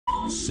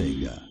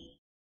Sega.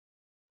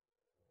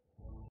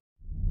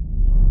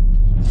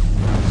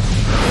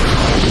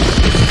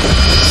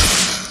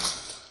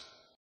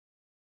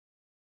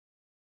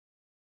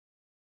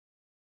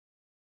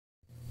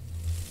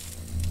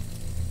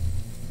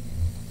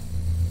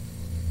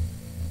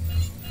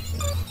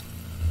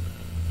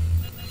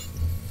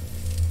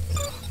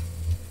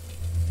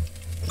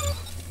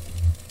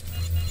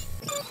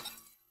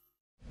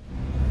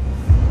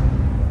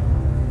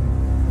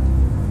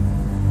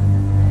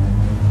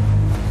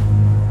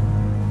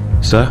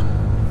 Sir,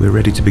 we're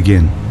ready to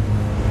begin.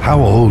 How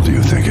old do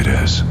you think it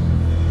is?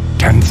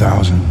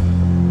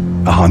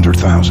 10,000?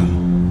 100,000?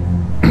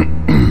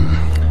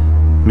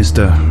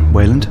 Mr.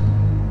 Weyland?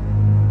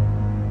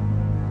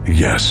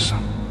 Yes.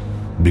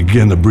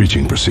 Begin the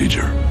breaching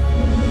procedure.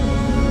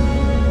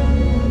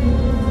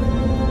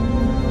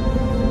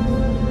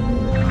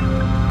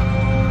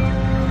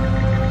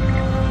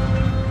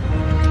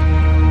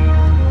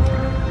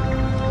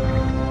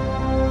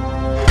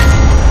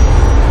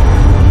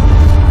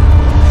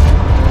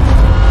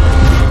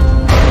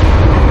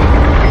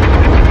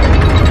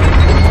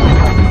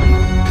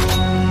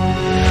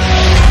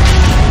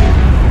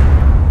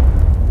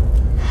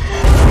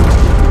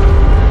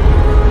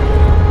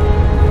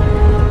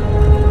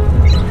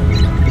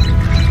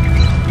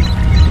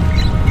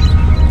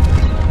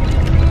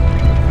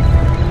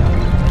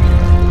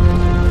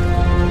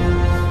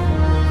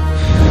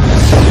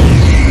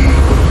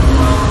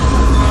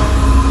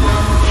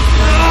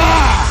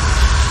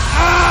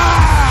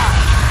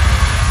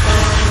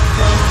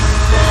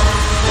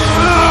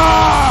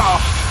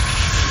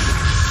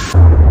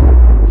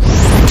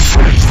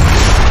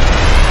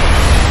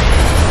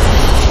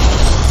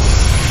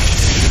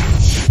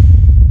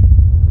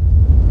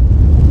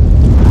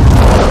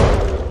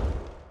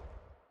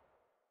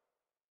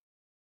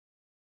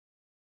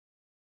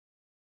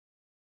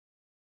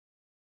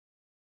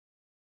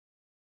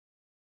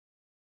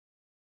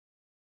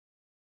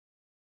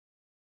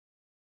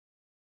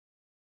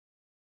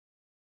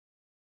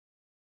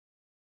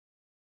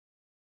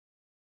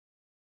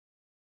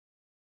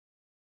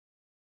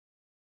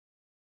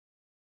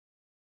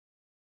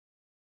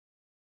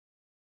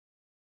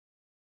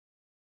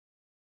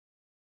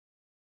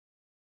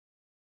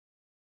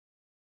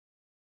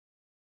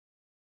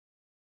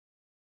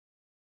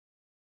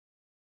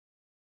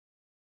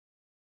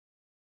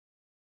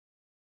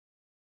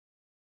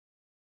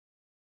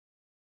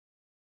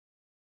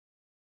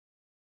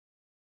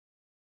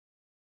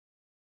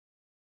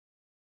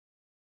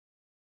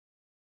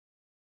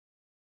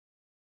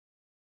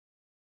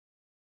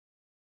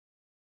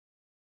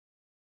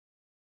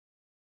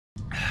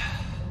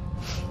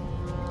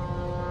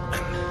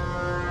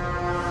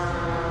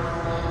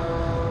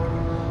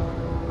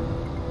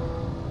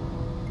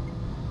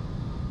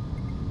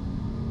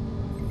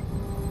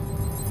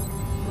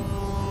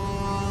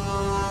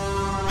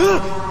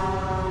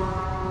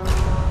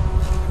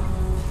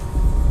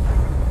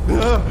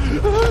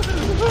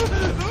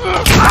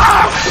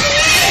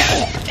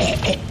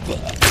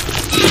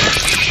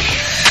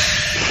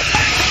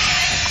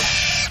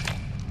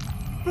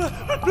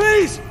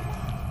 Please!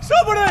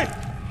 Somebody!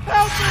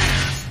 Help me!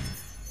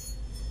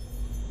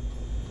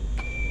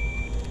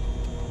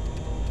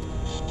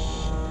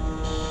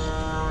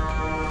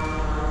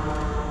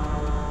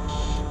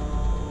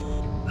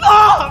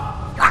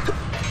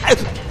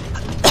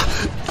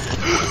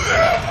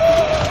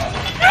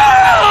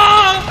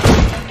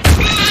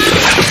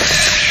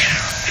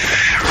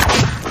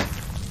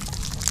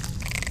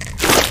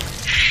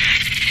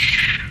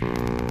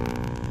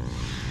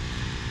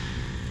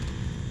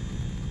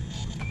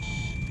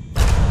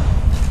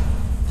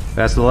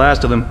 That's the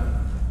last of them.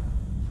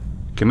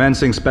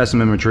 Commencing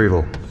specimen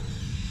retrieval.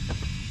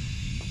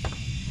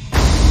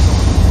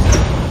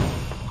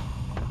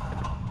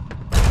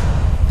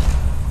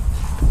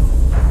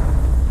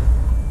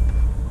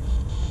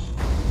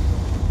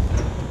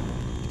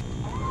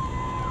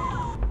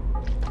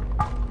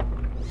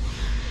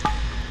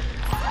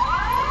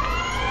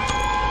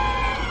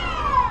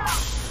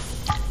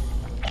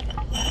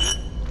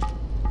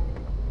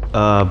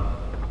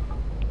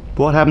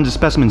 What happened to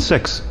specimen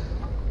 6?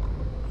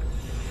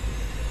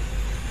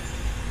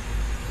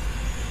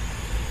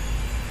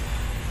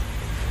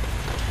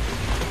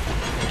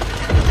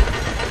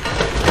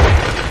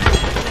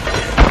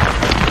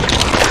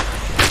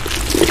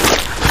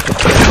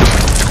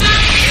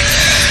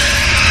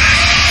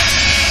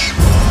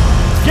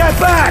 Get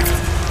back!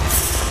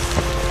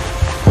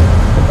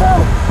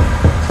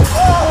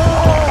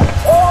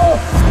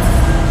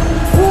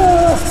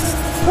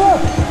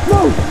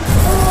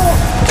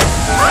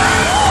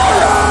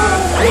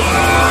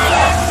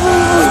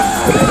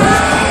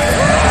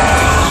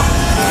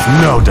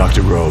 No,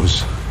 Dr.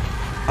 Rose.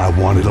 I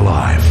want it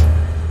alive.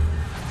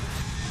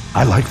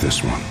 I like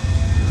this one.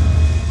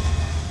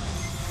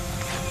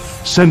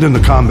 Send in the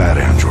combat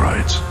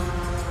androids.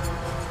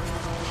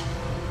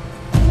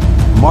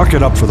 Mark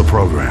it up for the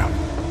program.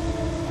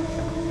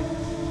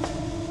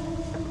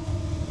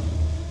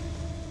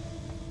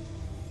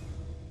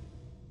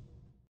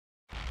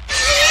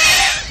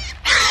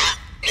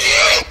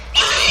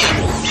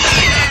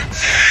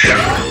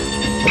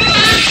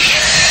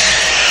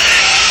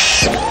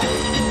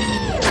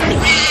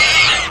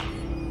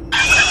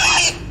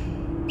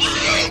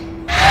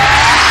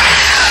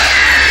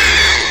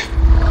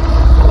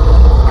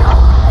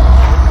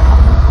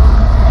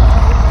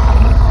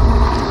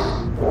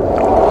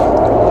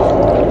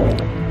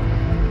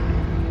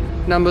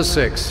 Number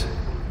 6.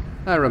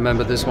 I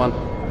remember this one.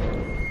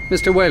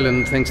 Mr.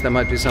 Weyland thinks there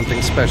might be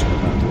something special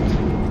about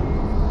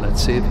it.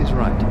 Let's see if he's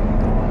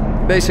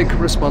right. Basic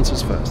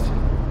responses first.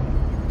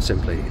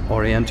 Simply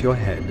orient your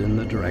head in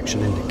the direction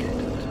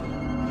indicated.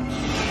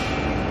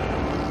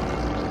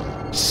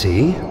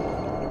 See?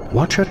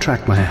 Watch her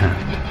track my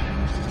hand.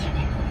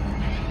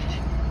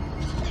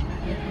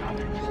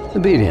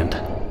 Obedient.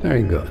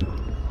 Very good.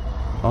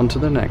 On to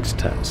the next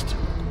test.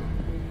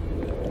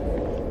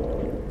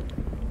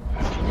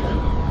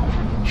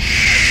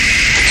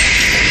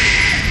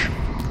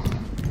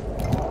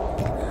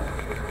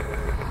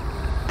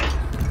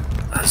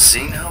 A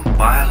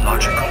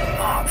xenobiological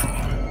marvel.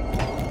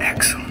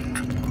 Excellent.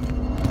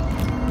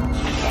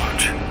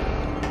 Watch.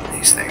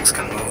 These things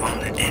can move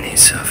on any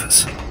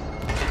surface.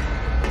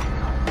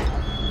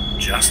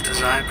 Just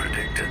as I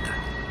predicted.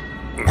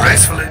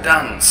 Gracefully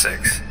done,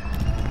 6.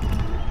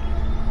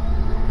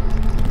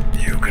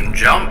 You can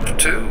jump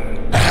too,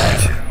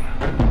 can't you?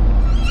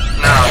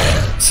 Now,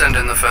 send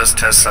in the first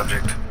test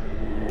subject.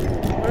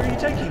 Where are you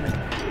taking me?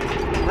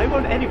 I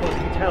won't anybody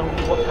tell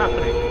me what's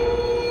happening.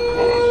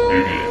 Cause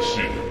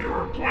idiocy of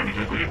your appointed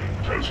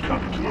agreement has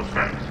come into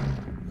effect.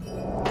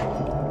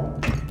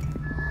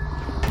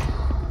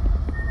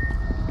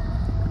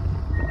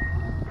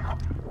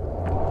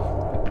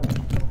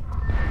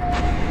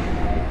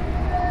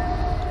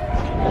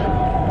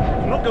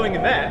 I'm not going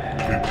in there.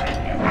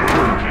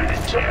 Continue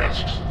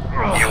tasks.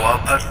 You are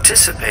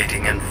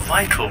participating in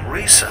vital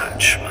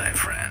research, my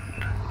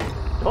friend.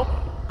 Doc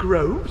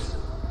Groves?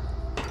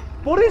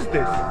 What is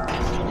this?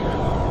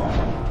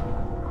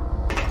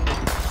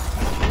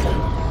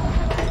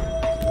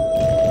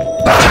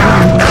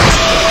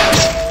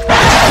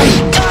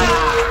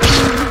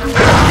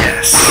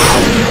 Yes.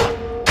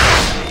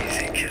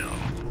 Easy kill.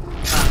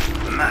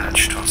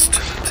 Unmatched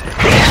hostility.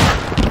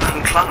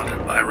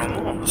 Unclouded by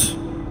remorse.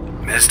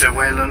 Mr.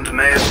 Weyland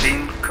may have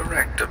been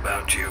correct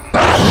about you.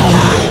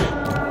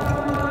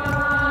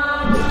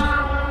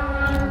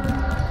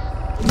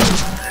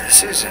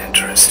 This is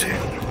interesting.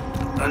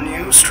 A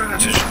new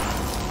strategy.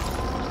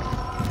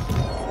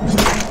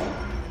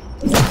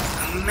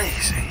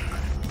 Amazing.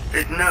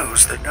 It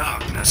knows the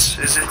darkness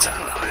is its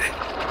ally.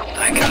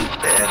 I can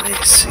barely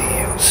see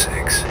you,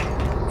 6.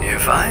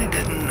 If I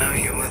didn't know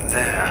you were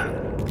there.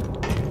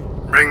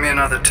 Bring me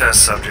another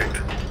test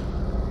subject.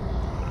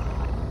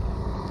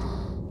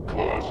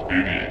 Clause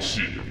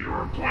 88C of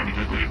your appointed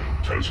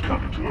agreement has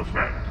come into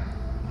effect.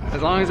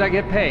 As long as I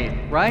get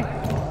paid, right?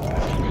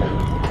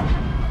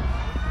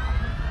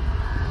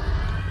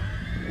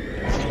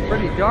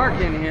 Pretty dark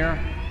in here.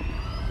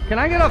 Can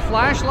I get a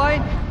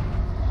flashlight?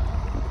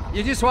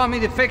 You just want me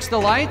to fix the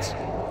lights?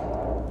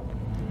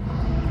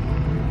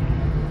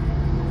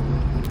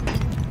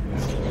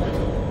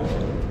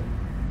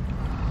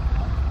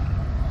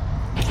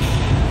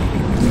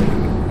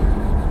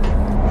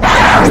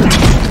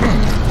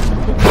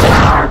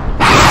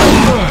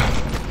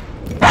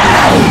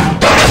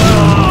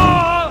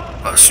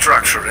 A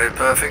structurally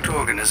perfect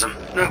organism,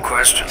 no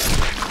question.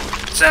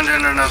 Send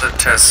in another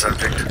test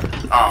subject,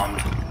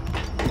 armed.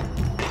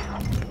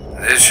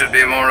 This should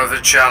be more of a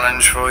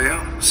challenge for you,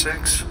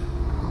 6.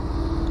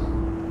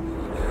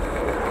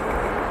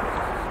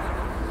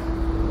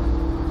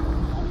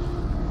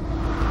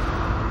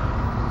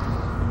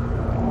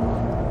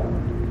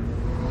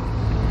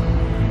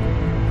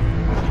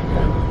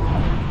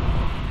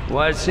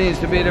 What seems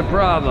to be the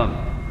problem?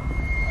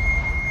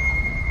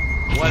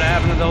 What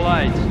happened to the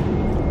lights?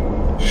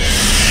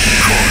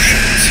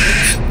 Caution,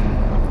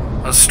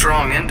 6. A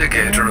strong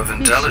indicator of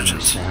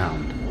intelligence.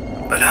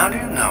 But how do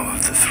you know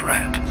of the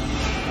threat?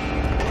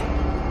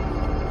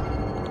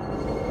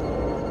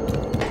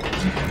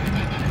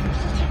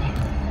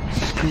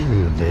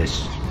 Screw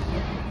this.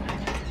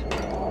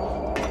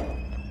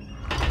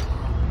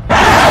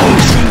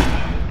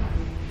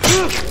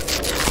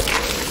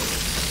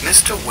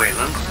 Mr.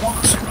 Weyland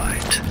was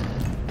right.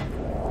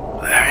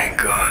 Very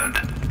good.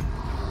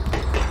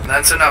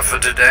 That's enough for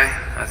today,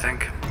 I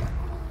think.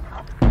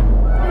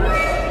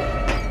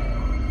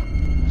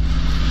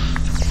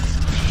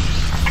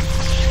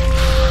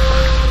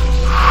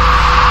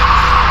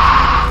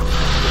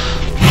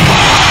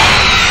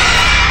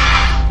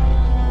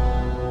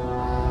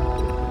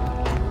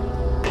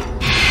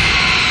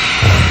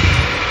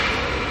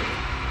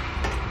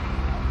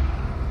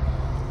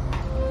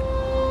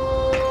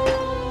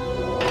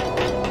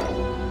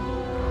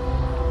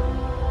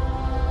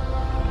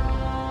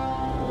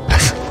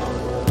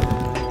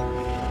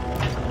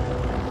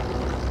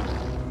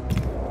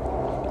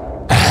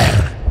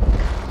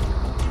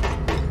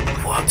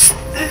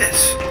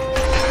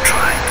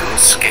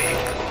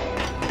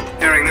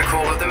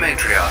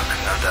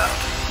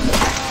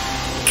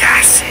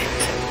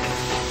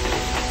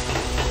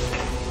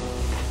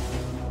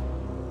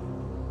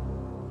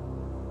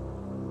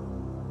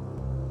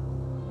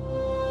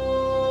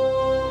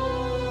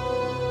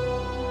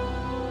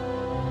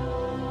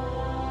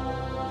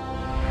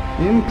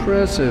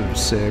 Impressive,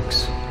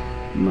 6.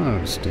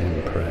 Most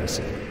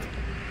impressive.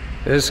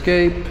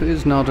 Escape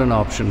is not an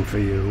option for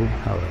you,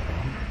 however.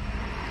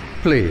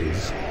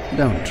 Please,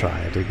 don't try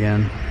it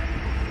again.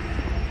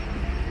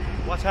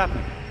 What's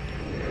happening?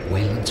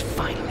 Weyland's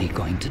finally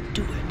going to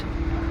do it.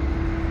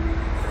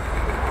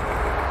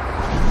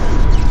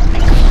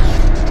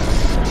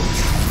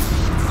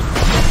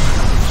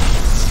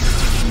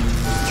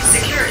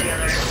 Security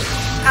alert.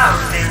 Power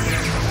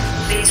failure.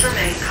 Please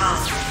remain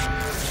calm.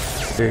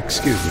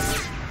 Excuse me.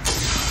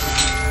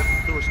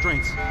 The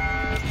restraints.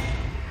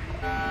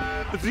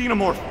 The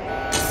Xenomorph.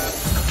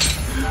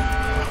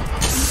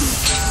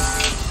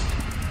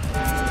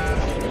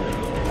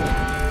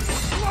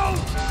 Whoa!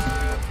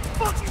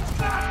 Fucking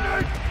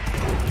bastard!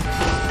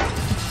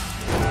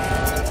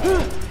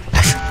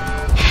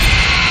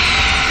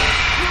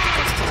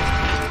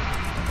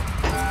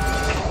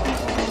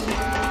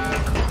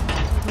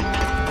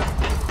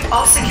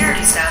 All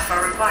security staff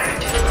are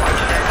required to report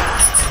to their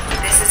posts.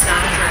 This is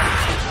not a drill.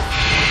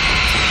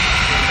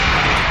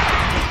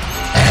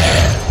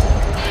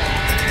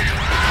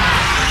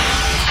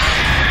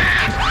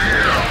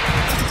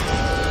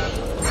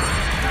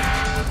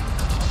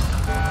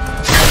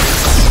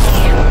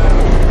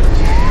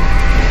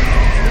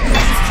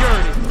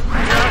 Security,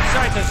 you're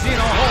outside the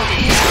Xeno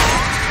holding.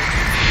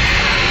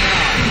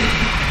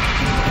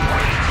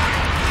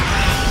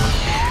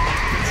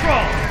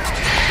 Control!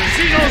 The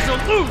Xenos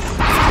are loose!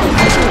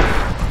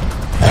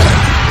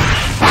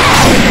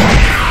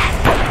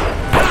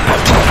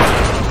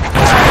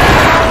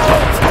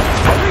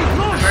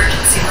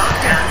 Emergency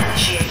lockdown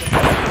initiated.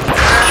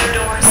 Pressure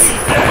doors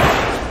sealed.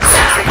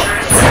 Sentry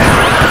turrets.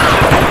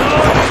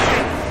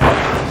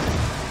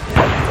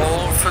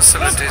 All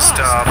facility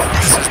staff,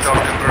 this is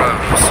Dr.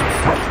 Groves.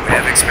 We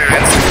have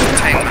experienced a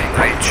containment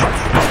breach.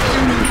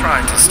 Try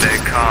to stay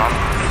calm.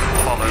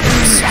 Follow the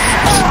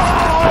procedures.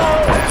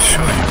 I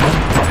assure you,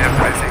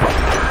 everything.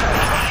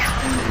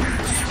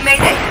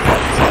 Mayday.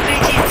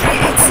 Region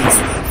 386.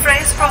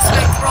 Phrase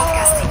Prospect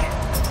Broadcasting.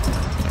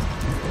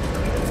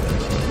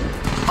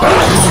 All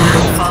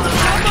personnel follow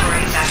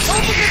laboratory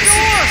evacuation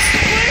procedures.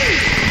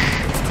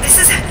 This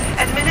is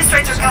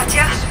Administrator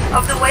Yautja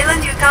of the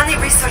Weyland-Yutani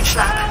Research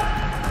Lab.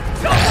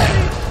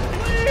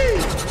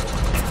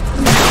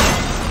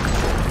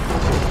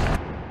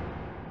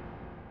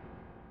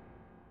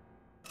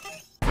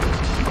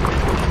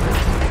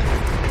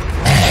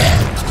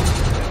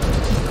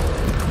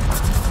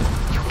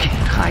 You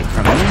can't hide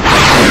from me.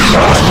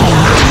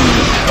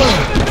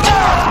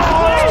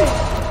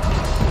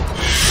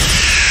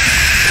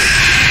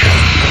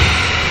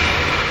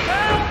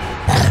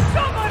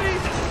 Somebody,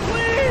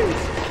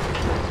 please!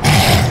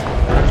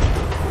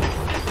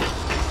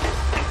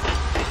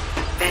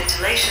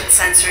 Ventilation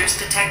sensors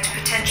detect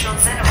potential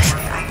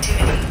xenomorph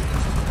activity.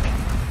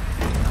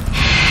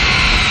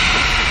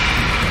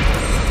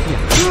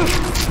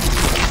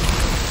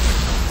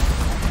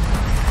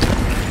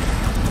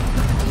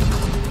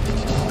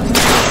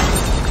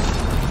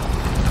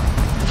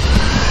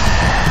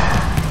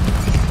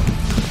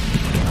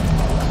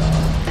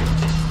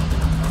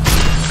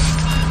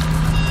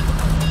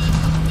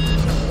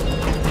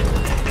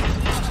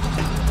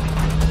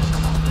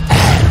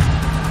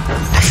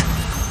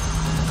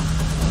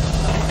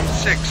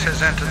 Six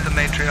has entered the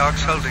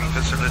Matriarch's holding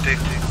facility.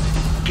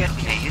 Get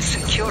me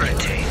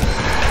security.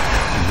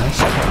 Nice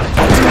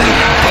try.